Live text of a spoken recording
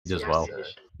as well.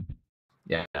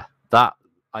 Yeah, that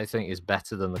I think is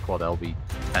better than the quad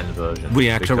LB10 version.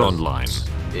 Reactor online.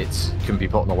 It can be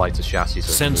put on a lighter chassis.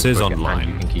 So Sensors online.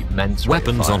 And you can keep immense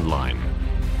weapons online.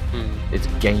 It's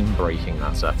game breaking,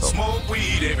 that setup. Smoke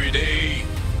weed every day.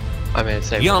 I mean,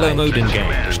 say YOLO mode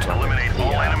engaged. Eliminate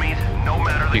all enemies, no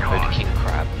matter the cost. King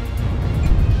crab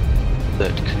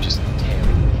that can just tear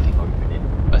anything open in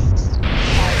its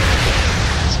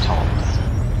tops.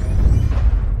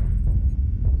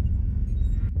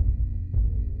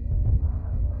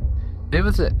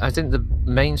 I think the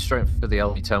main strength for the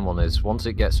LB10 one is once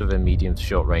it gets within medium to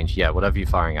short range, yeah, whatever you're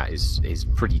firing at is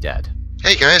pretty dead.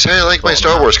 Hey guys, how do you like my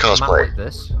Star Wars cosplay? Like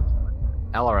this,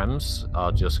 LRMs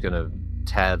are just gonna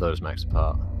tear those mechs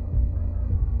apart.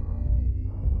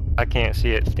 I can't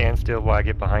see it. Stand still while I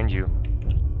get behind you.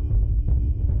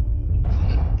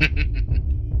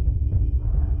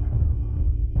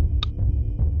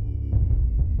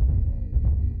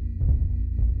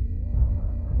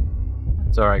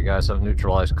 It's alright guys, I've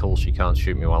neutralized Culsh, you can't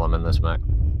shoot me while I'm in this mech.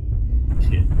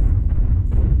 Shit.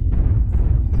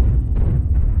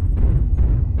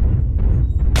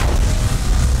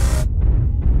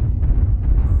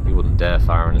 He wouldn't dare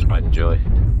fire on his pride and joy.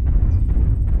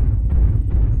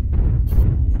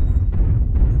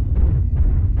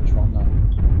 Which one though?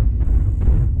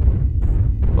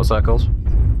 What's that called?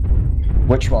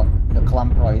 Which one? The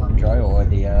Clan Pride and Joy or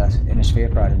the Inner Sphere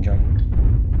Pride and Joy?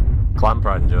 Clan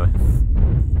Pride and Joy.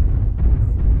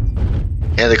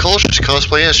 Yeah, the Culsh is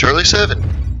cosplaying as Charlie 7.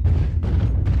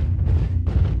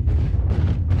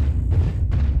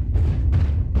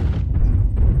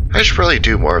 I should probably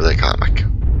do more of that comic.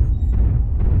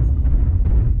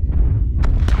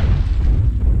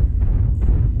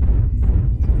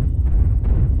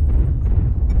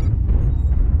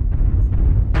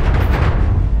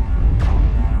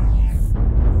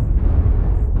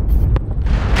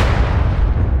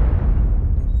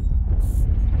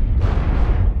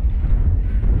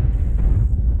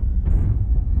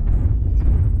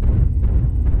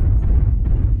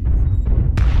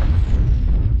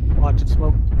 Watch it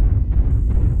smoke.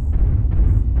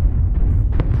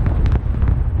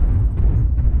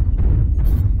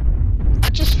 I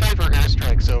just favor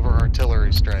airstrikes over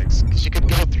artillery strikes, because you could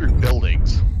go through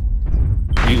buildings.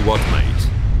 You what, mate?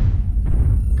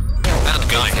 That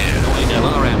guy here.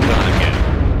 LRM done again.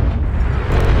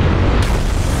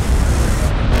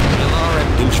 LRM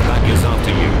douchebag is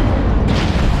after you.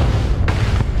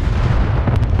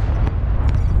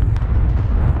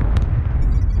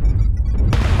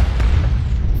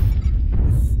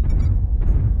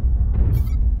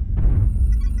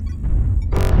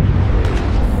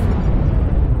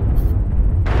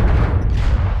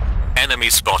 Enemy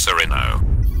spotter inno.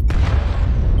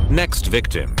 Next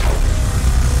victim.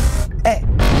 Hey.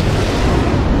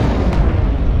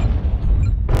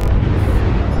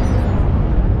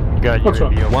 Got What's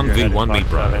up? 1v1 me,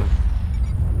 bro.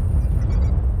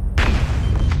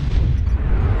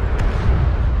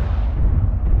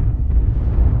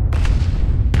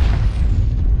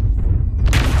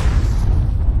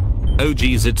 Oh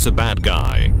geez, it's a bad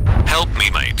guy. Help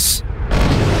me, mates.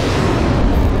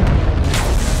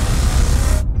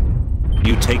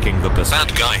 You taking the piss?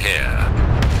 Bad guy here.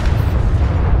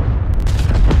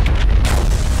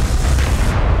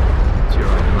 It's your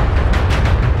argument.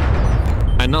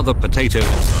 Another potato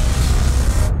inside.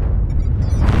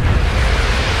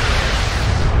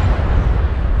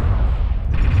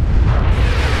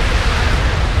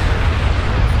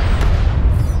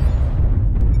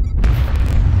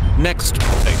 Next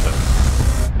potato.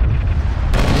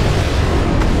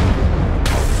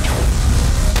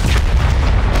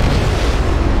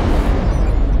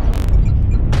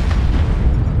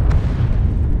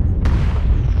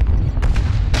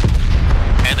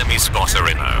 Enemy spotter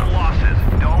inno. Losses.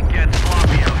 Don't get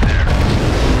sloppy out there.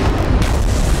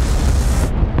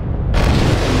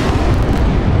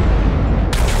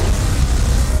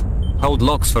 Hold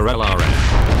locks for LRM.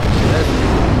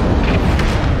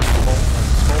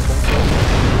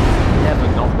 Never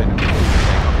not been a good thing.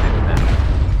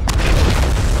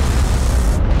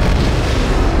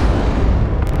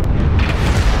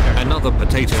 Another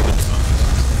potato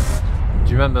inside.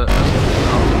 Do you remember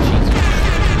after cheating?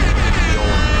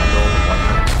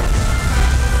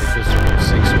 Because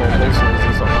 6 small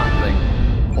pulses on that thing,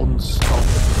 unstoppable.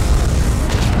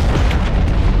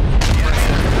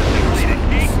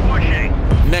 Keep pushing.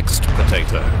 Next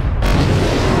potato.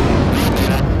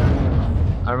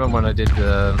 I remember when I did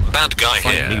the Bad guy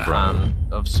here. plan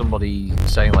of somebody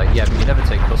saying like, yeah, but you never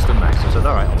take custom max. I said,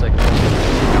 alright, I'll take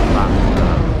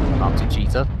that Arctic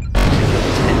cheater.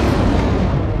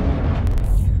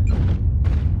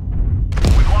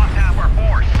 We've lost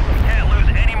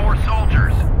more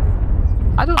soldiers.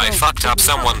 I don't know. I fucked up,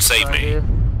 someone save me. Clean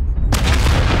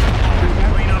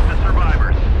up the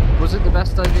survivors. Was it the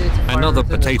best idea to fire Another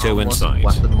everything potato at almost inside.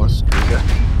 weaponless Krieger? You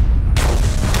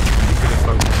could have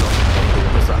focused on the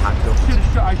others that had guns.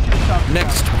 I should have shot.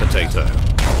 Next potato.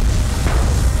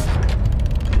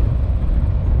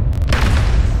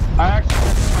 I actually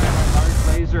had to fire my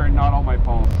large laser and not all my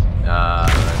pulse.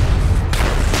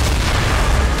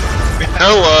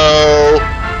 Hello!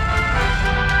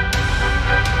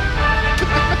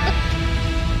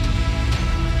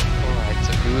 Alright,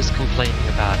 so who was complaining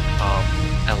about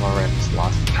LRM's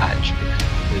last patch?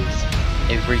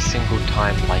 Because every single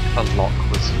time like a lock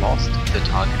was lost, the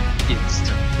target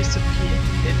instantly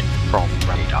disappeared from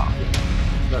radar.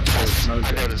 That's how it's known.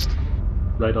 I noticed.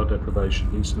 Radar deprivation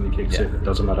instantly kicks in. It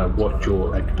doesn't matter what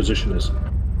your position is.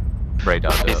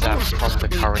 Radar. Is that from the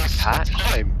current patch?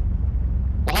 Time.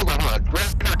 Well, hold on.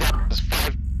 Radar has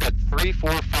 3,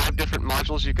 4, 5 different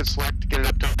modules you can select to get it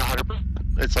up to 100%.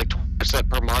 It's like 20%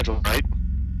 per module, right?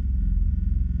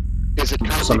 Is it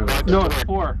currently Something like No, that. it's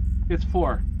 4. It's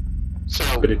 4.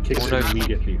 So, But it kicks in Well, no.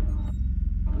 immediately.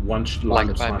 Once line Like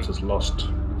of sight maybe. is lost,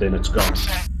 then it's what gone. I'm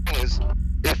saying is,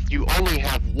 if you only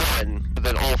have one, but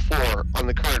then all 4 on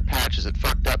the current patch, is it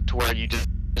fucked up to where you just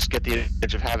get the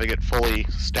advantage of having it fully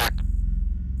stacked?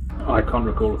 I can't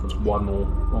recall if it's one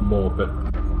or more, but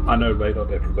I know radar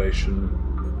deprivation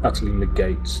utterly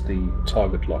negates the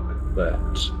target lock that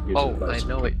is in Oh, I place.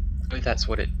 know it. I know that's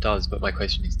what it does, but my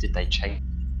question is, did they change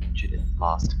it in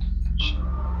last patch?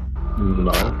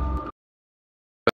 No.